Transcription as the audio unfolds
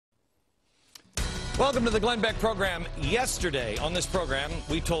Welcome to the Glenn Beck program. Yesterday on this program,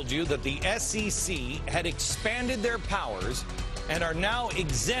 we told you that the SEC had expanded their powers and are now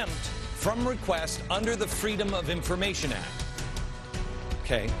exempt from request under the Freedom of Information Act.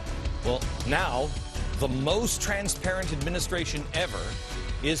 Okay, well, now the most transparent administration ever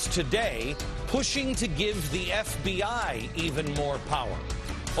is today pushing to give the FBI even more power.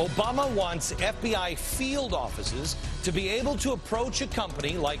 Obama wants FBI field offices to be able to approach a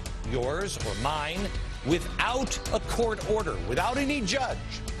company like yours or mine without a court order, without any judge,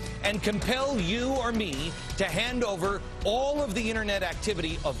 and compel you or me to hand over all of the internet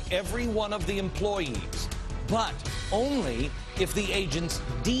activity of every one of the employees, but only if the agents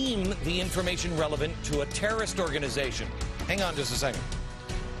deem the information relevant to a terrorist organization. Hang on just a second.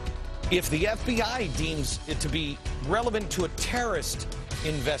 If the FBI deems it to be relevant to a terrorist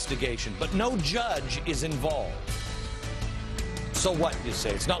investigation, but no judge is involved. So what, you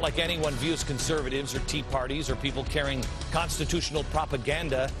say? It's not like anyone views conservatives or Tea Parties or people carrying constitutional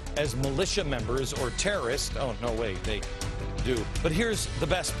propaganda as militia members or terrorists. Oh, no way, they do. But here's the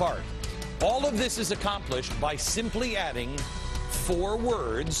best part. All of this is accomplished by simply adding 4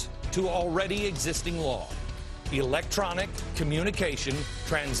 words to already existing law: electronic communication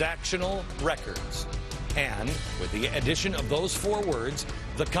transactional records. And with the addition of those 4 words,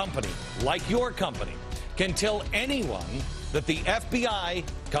 the company, like your company, can tell anyone that the FBI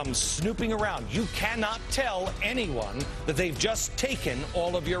comes snooping around. You cannot tell anyone that they've just taken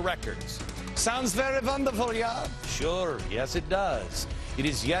all of your records. Sounds very wonderful, yeah? Sure, yes it does. It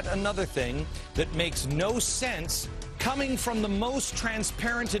is yet another thing that makes no sense coming from the most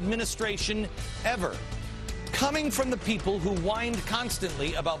transparent administration ever. Coming from the people who whined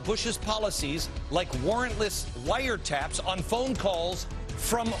constantly about Bush's policies like warrantless wiretaps on phone calls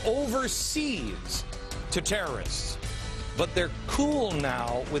from overseas to terrorists. But they're cool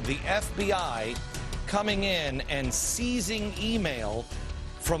now with the FBI coming in and seizing email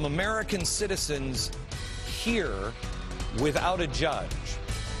from American citizens here without a judge.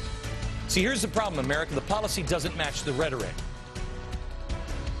 See, here's the problem, America. The policy doesn't match the rhetoric.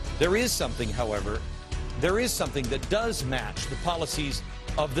 There is something, however, that does match the policies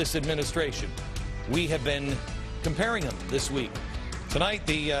of this administration. We have been comparing them this week. Tonight,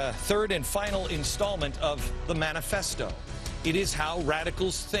 the third and final installment of the manifesto. It is how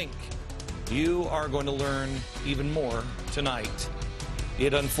radicals think. You are going to learn even more tonight.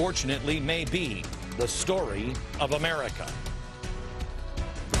 It unfortunately may be the story of America.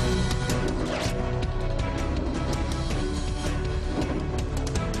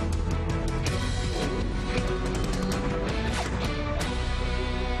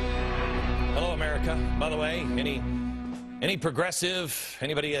 By the way, any progressive,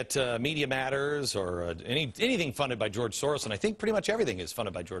 anybody at Media Matters or anything funded by George Soros, and I think pretty much everything is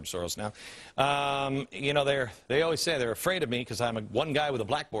funded by George Soros now, you know, they always say they're afraid of me because I'm one guy with a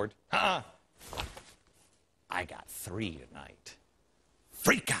blackboard. I got 3 tonight.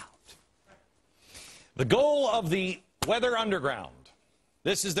 Freak out. The goal of the Weather Underground.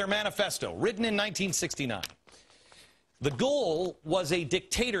 This is their manifesto, written in 1969. The goal was a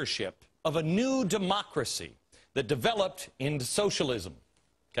dictatorship of a new democracy that developed into socialism.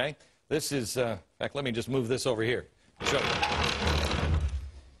 Okay? This is, in fact, let me just move this over here. Show you.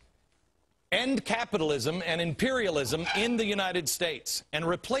 End capitalism and imperialism in the United States and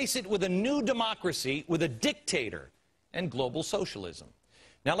replace it with a new democracy with a dictator and global socialism.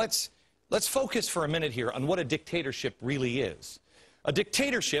 Now let's focus for a minute here on what a dictatorship really is. A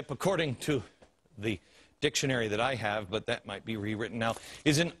dictatorship, according to the dictionary that I have, but that might be rewritten now,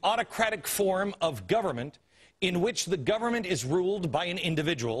 is an autocratic form of government in which the government is ruled by an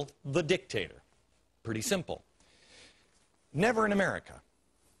individual, the dictator. Pretty simple. Never in America.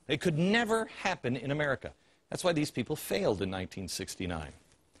 It could never happen in America. That's why these people failed in 1969.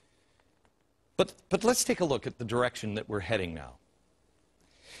 But let's take a look at the direction that we're heading now.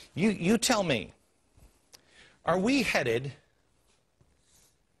 You tell me, are we headed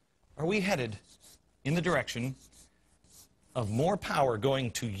in the direction of more power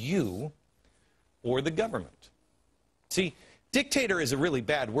going to you or the government? See, dictator is a really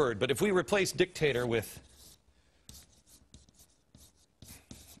bad word, but if we replace dictator with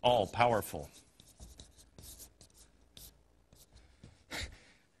all-powerful,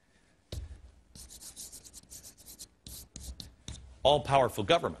 all-powerful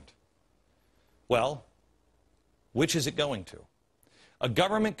government, well, which is it going to? A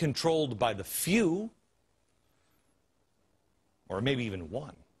government controlled by the few, or maybe even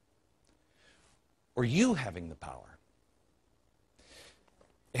one, or you having the power?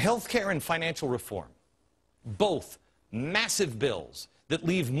 Healthcare and financial reform, both massive bills that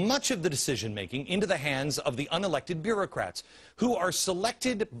leave much of the decision-making into the hands of the unelected bureaucrats who are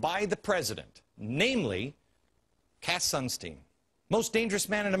selected by the president, namely Cass Sunstein. Most dangerous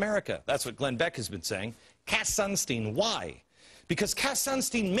man in America. That's what Glenn Beck has been saying. Cass Sunstein. Why? Because Cass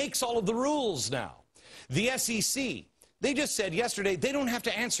Sunstein makes all of the rules now. The SEC, they just said yesterday they don't have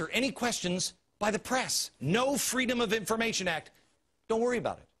to answer any questions by the press. No Freedom of Information Act. Don't worry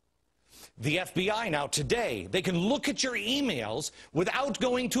about it. The FBI now today, they can look at your emails without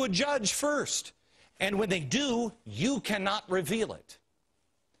going to a judge first. And when they do, you cannot reveal it.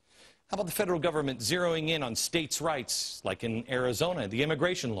 How about the federal government zeroing in on states' rights, like in Arizona, the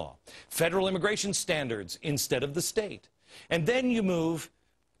immigration law, federal immigration standards instead of the state? And then you move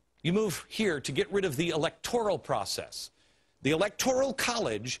here to get rid of the electoral process. The Electoral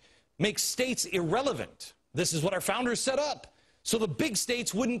College makes states irrelevant. This is what our founders set up. So the big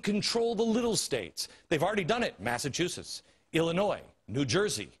states wouldn't control the little states. They've already done it. Massachusetts, Illinois, New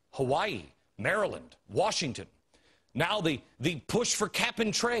Jersey, Hawaii, Maryland, Washington. Now the push for cap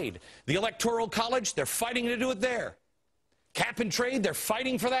and trade. The Electoral College, they're fighting to do it there. Cap and trade, they're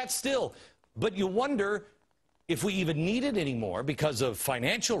fighting for that still. But you wonder if we even need it anymore because of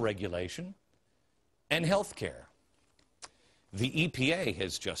financial regulation and health care. The EPA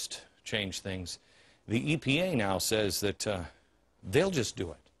has just changed things. The EPA now says that they'll just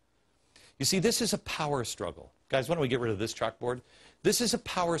do it. You see, this is a power struggle. Guys, why don't we get rid of this chalkboard? This is a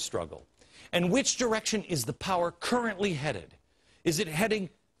power struggle. And which direction is the power currently headed? Is it heading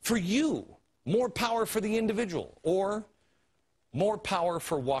for you? More power for the individual, or more power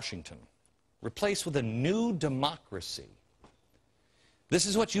for Washington? Replaced with a new democracy. This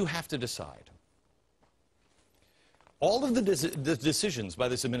is what you have to decide. All of the decisions by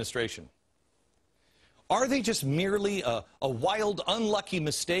this administration, are they just merely a wild, unlucky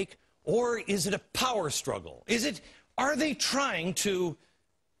mistake, or is it a power struggle? Are they trying to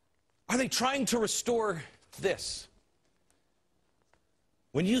restore this?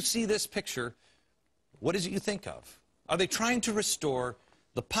 When you see this picture, what is it you think of? Are they trying to restore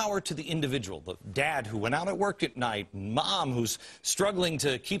the power to the individual, the dad who went out at work at night, mom who's struggling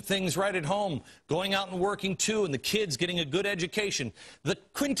to keep things right at home, going out and working too, and the kids getting a good education, the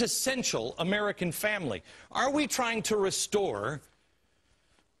quintessential American family? Are we trying to restore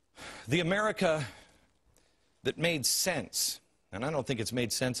the America that made sense? And I don't think it's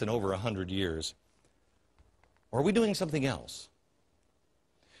made sense in over 100 years. Or are we doing something else?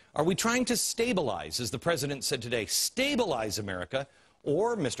 Are we trying to stabilize, as the president said today, stabilize America?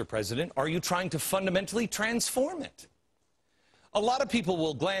 Or, Mr. President, are you trying to fundamentally transform it? A lot of people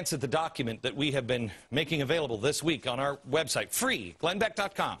will glance at the document that we have been making available this week on our website, free,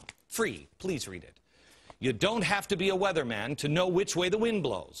 glennbeck.com. Free. Please read it. You don't have to be a weatherman to know which way the wind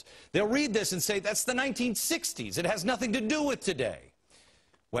blows. They'll read this and say, that's the 1960s. It has nothing to do with today.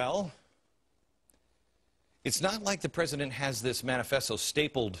 Well, it's not like the president has this manifesto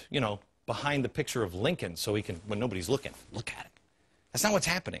stapled, behind the picture of Lincoln so he can, when nobody's looking, look at it. That's not what's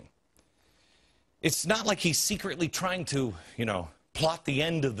happening. It's not like he's secretly trying to, plot the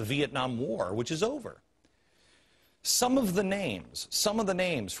end of the Vietnam War, which is over. Some of the names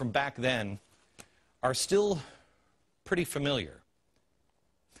from back then are still pretty familiar.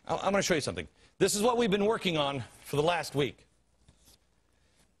 I'm going to show you something. This is what we've been working on for the last week.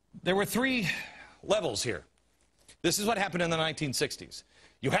 There were 3 levels here. This is what happened in the 1960s.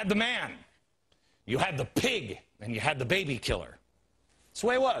 You had the man, you had the pig, and you had the baby killer. That's the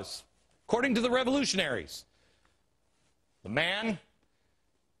way it was, according to the revolutionaries. The man,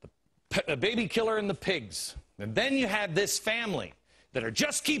 the baby killer, and the pigs. And then you had this family that are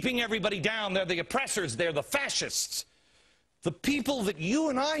just keeping everybody down. They're the oppressors. They're the fascists. The people that you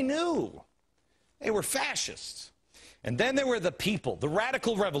and I knew, they were fascists. And then there were the people, the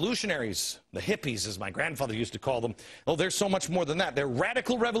radical revolutionaries, the hippies, as my grandfather used to call them. Oh, they're so much more than that. They're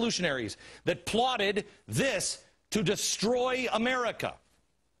radical revolutionaries that plotted this to destroy America.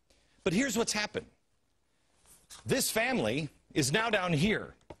 But here's what's happened. This family is now down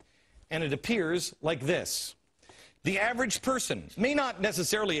here, and it appears like this. The average person may not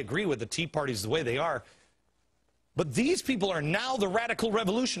necessarily agree with the Tea Parties the way they are, but these people are now the radical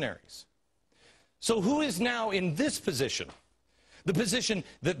revolutionaries. So who is now in this position? The position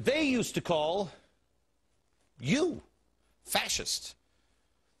that they used to call you, fascists.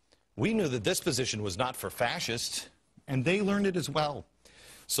 We knew that this position was not for fascists, and they learned it as well.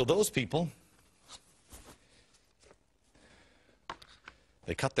 So those people,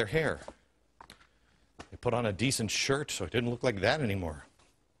 they cut their hair. They put on a decent shirt so it didn't look like that anymore.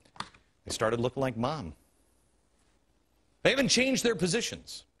 They started looking like mom. They haven't changed their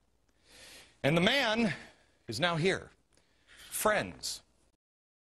positions. And the man is now here, friends.